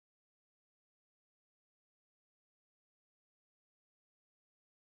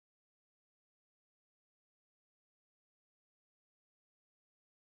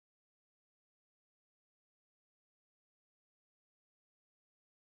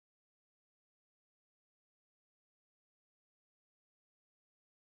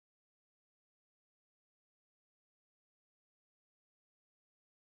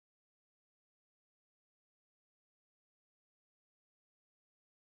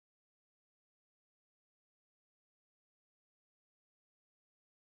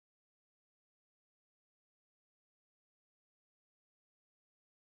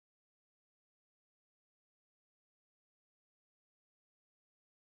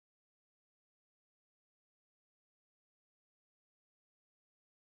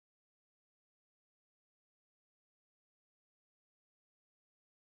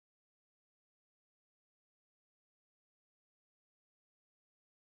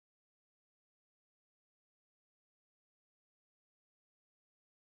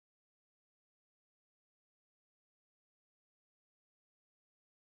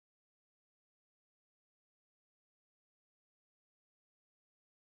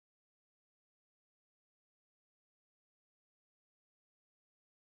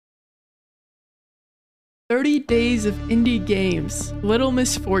30 Days of Indie Games, Little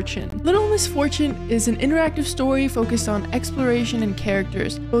Misfortune. Little Misfortune is an interactive story focused on exploration and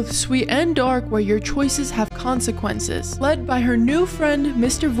characters, both sweet and dark, where your choices have consequences. Led by her new friend,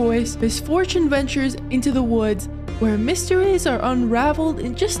 Mr. Voice, Misfortune ventures into the woods where mysteries are unraveled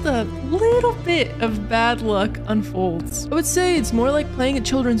and just a little bit of bad luck unfolds. I would say it's more like playing a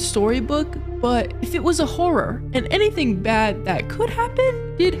children's storybook, but if it was a horror and anything bad that could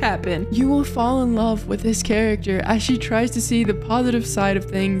happen, did happen, you will fall in love with this character as she tries to see the positive side of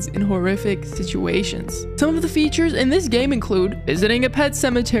things in horrific situations. Some of the features in this game include visiting a pet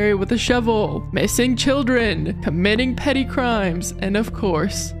cemetery with a shovel, missing children, committing petty crimes, and of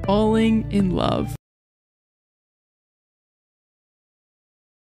course, falling in love.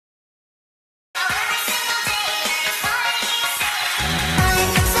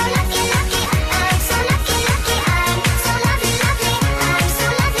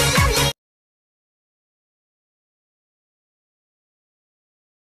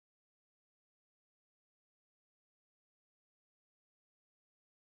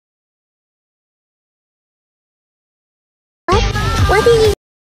 What do you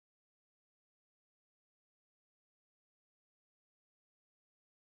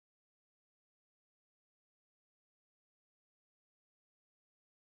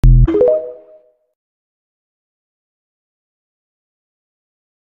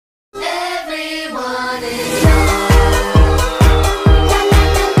Everyone is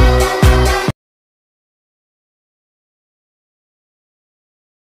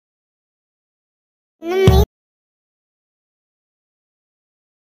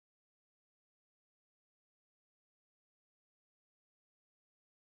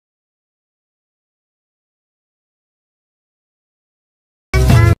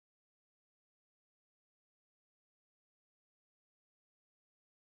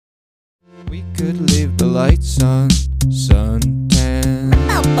We could leave the lights on, suntan.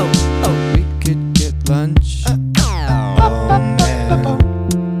 We could get lunch. Oh man,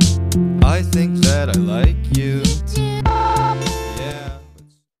 I think that I like you. Yeah.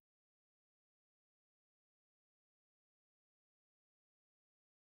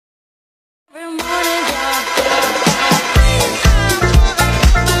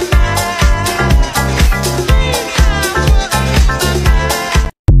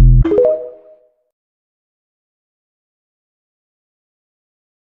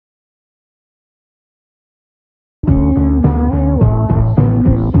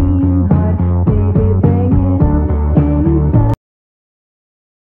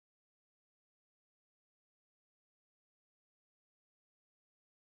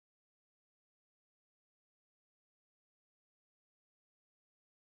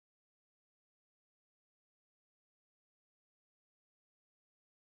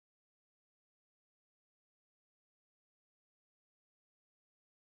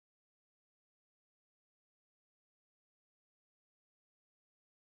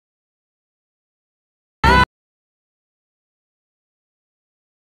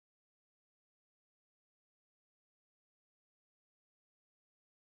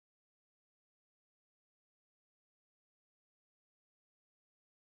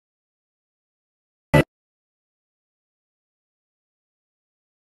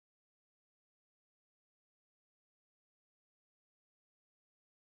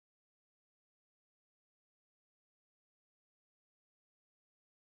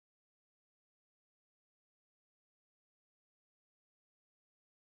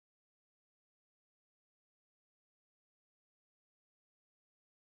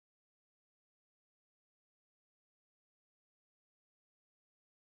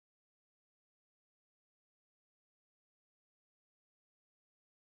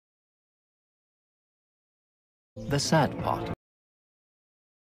 The sad part.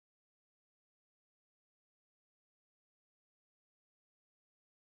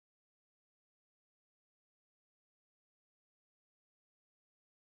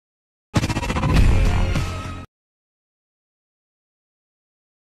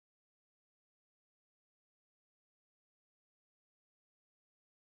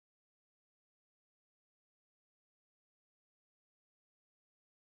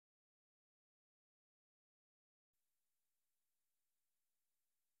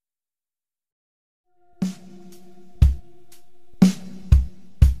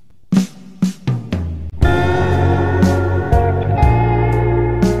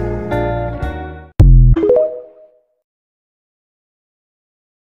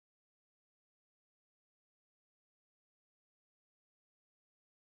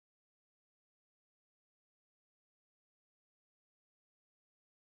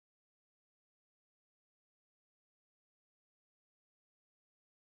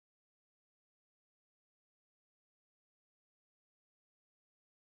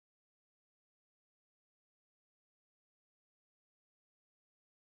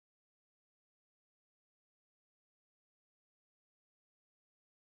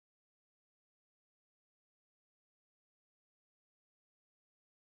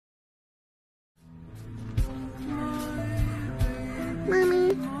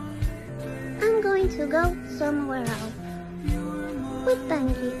 to go somewhere else. With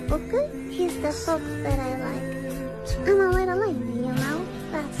Benji, okay? He's the fox that I like. I'm a little lady, you know?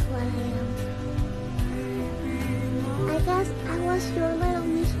 That's what I am. I guess I was your little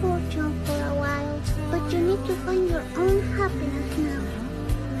misfortune for a while, but you need to find your own happiness now.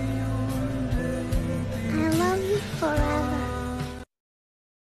 I love you forever.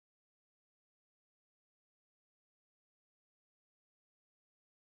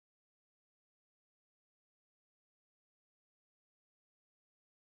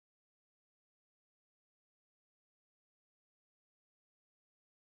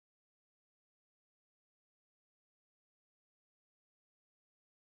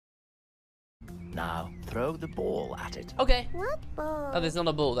 Now throw the ball at it. Okay. What ball? Oh, there's not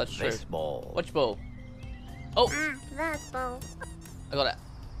a ball. That's true. This ball. Which ball? Oh, Ah, that ball. I got it.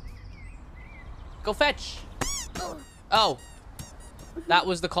 Go fetch. Oh, that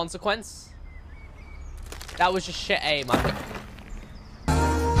was the consequence. That was just shit aim.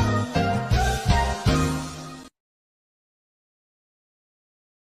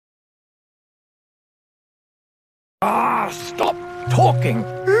 Stop talking.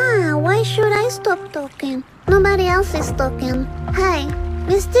 Ah, why should I stop talking? Nobody else is talking. Hey,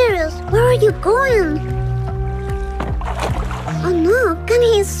 Mysterious, where are you going? Oh no, can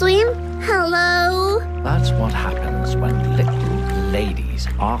he swim? Hello? That's what happens when little ladies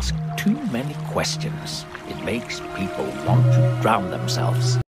ask too many questions. It makes people want to drown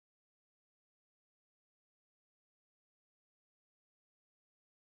themselves.